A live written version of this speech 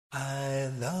I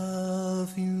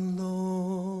love you,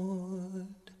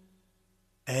 Lord,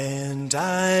 and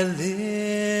I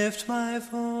lift my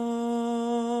voice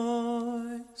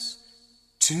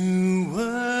to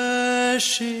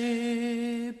worship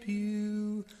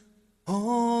you.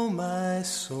 Oh, my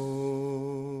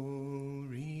soul,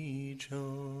 rejoice.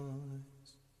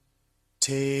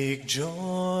 Take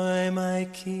joy, my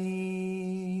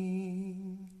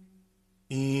King,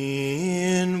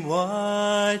 in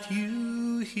what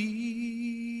you hear,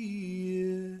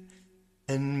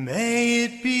 and may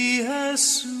it be a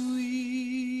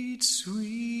sweet,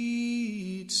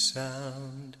 sweet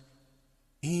sound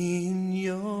in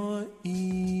your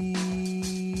ear.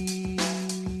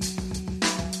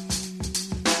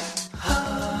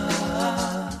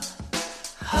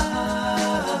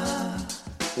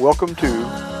 Welcome to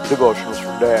Devotionals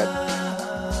from Dad.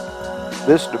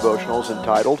 This devotional is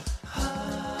entitled,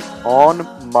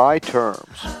 On My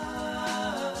Terms.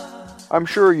 I'm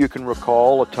sure you can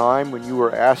recall a time when you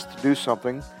were asked to do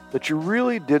something that you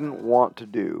really didn't want to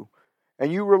do,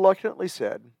 and you reluctantly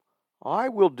said, I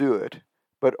will do it,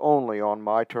 but only on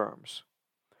my terms.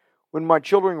 When my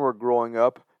children were growing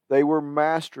up, they were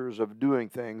masters of doing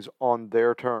things on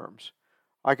their terms.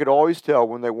 I could always tell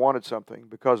when they wanted something,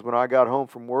 because when I got home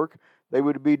from work, they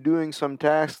would be doing some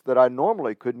tasks that I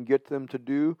normally couldn't get them to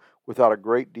do without a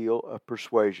great deal of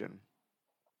persuasion.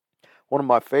 One of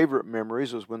my favorite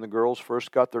memories was when the girls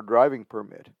first got their driving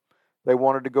permit. They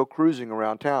wanted to go cruising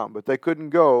around town, but they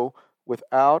couldn't go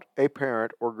without a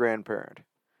parent or grandparent.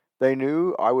 They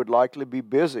knew I would likely be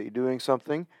busy doing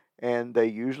something, and they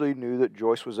usually knew that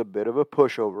Joyce was a bit of a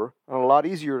pushover and a lot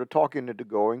easier to talk into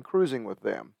going cruising with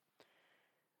them.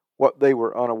 What they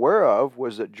were unaware of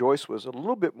was that Joyce was a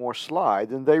little bit more sly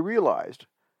than they realized.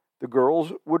 The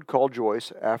girls would call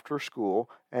Joyce after school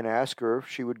and ask her if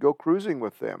she would go cruising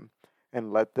with them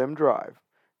and let them drive.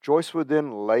 Joyce would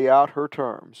then lay out her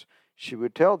terms. She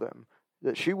would tell them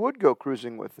that she would go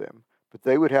cruising with them, but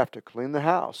they would have to clean the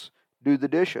house, do the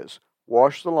dishes,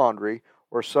 wash the laundry,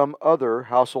 or some other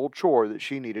household chore that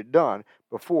she needed done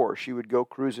before she would go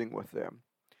cruising with them.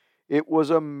 It was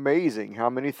amazing how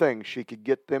many things she could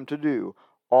get them to do,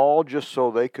 all just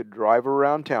so they could drive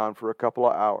around town for a couple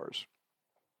of hours.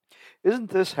 Isn't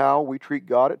this how we treat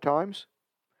God at times?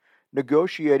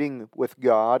 Negotiating with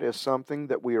God is something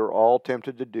that we are all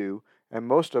tempted to do, and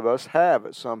most of us have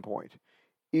at some point.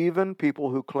 Even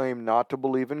people who claim not to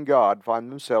believe in God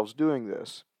find themselves doing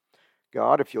this.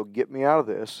 God, if you'll get me out of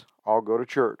this, I'll go to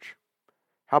church.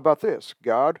 How about this?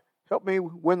 God, help me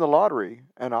win the lottery,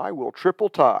 and I will triple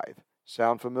tithe.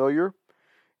 Sound familiar?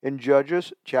 In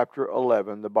Judges chapter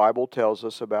 11, the Bible tells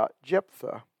us about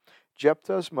Jephthah.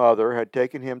 Jephthah's mother had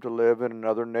taken him to live in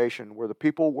another nation where the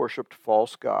people worshipped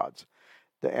false gods.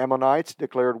 The Ammonites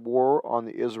declared war on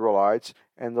the Israelites,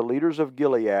 and the leaders of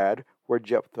Gilead, where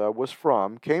Jephthah was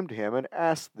from, came to him and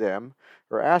asked him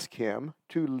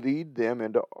to lead them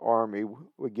into army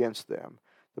against them.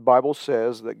 The Bible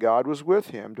says that God was with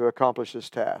him to accomplish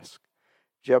this task.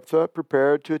 Jephthah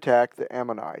prepared to attack the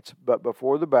Ammonites, but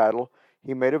before the battle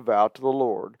he made a vow to the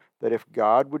Lord that if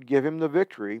God would give him the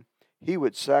victory, he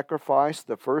would sacrifice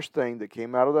the first thing that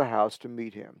came out of the house to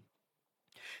meet him.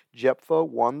 Jephthah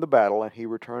won the battle, and he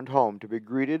returned home to be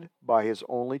greeted by his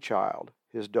only child,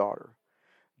 his daughter.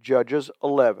 Judges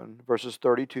 11, verses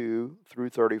 32 through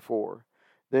 34.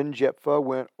 Then Jephthah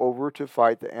went over to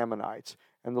fight the Ammonites,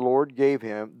 and the Lord gave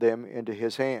them into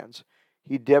his hands.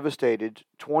 He devastated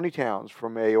 20 towns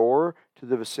from Aor to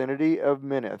the vicinity of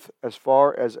Minnith, as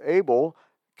far as Abel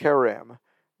Keram.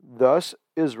 Thus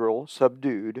Israel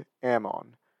subdued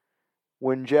Ammon.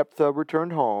 When Jephthah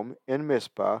returned home in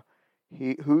Mizpah,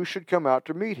 who should come out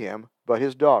to meet him but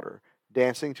his daughter,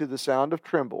 dancing to the sound of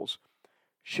timbrels?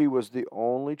 She was the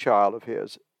only child of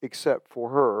his. Except for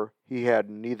her, he had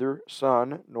neither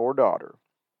son nor daughter.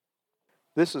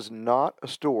 This is not a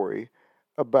story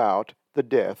about the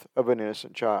death of an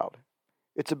innocent child.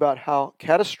 It's about how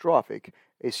catastrophic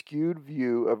a skewed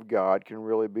view of God can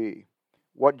really be.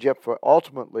 What Jephthah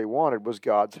ultimately wanted was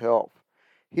God's help.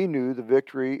 He knew the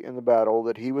victory in the battle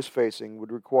that he was facing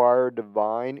would require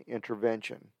divine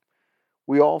intervention.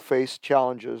 We all face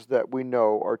challenges that we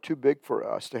know are too big for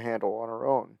us to handle on our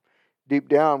own. Deep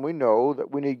down, we know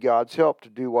that we need God's help to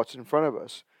do what's in front of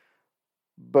us.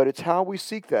 But it's how we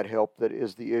seek that help that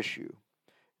is the issue.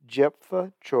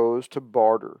 Jephthah chose to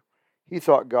barter. He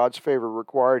thought God's favor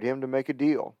required him to make a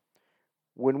deal.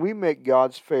 When we make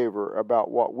God's favor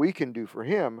about what we can do for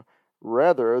him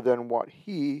rather than what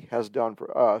he has done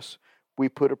for us, we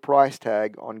put a price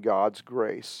tag on God's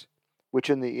grace, which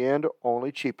in the end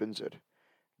only cheapens it.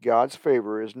 God's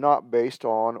favor is not based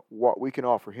on what we can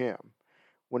offer him.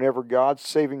 Whenever God's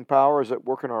saving power is at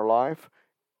work in our life,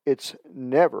 it's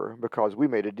never because we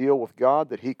made a deal with God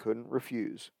that He couldn't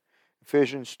refuse.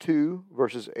 Ephesians 2,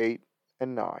 verses 8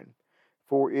 and 9.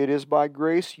 For it is by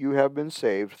grace you have been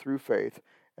saved through faith,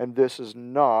 and this is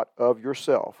not of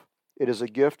yourself. It is a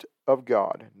gift of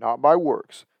God, not by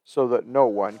works, so that no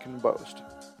one can boast.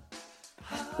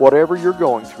 Whatever you're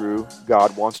going through,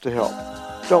 God wants to help.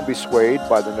 Don't be swayed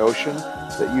by the notion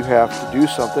that you have to do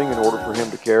something in order for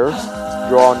Him to care.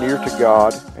 Draw near to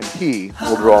God, and He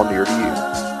will draw near to you.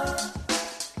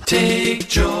 Take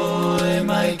joy,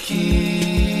 my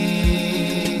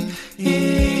King,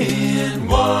 in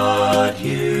what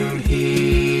you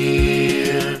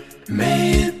hear.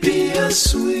 May it be a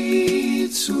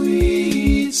sweet,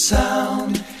 sweet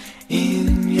sound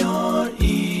in your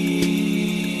ear.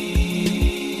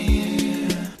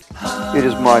 It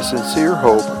is my sincere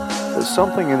hope that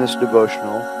something in this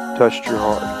devotional touched your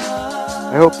heart.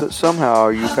 I hope that somehow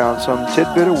you found some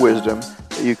tidbit of wisdom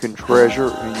that you can treasure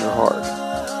in your heart.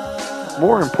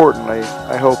 More importantly,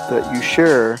 I hope that you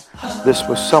share this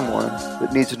with someone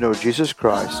that needs to know Jesus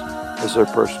Christ as their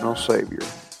personal Savior.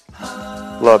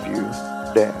 Love you,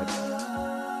 Dad.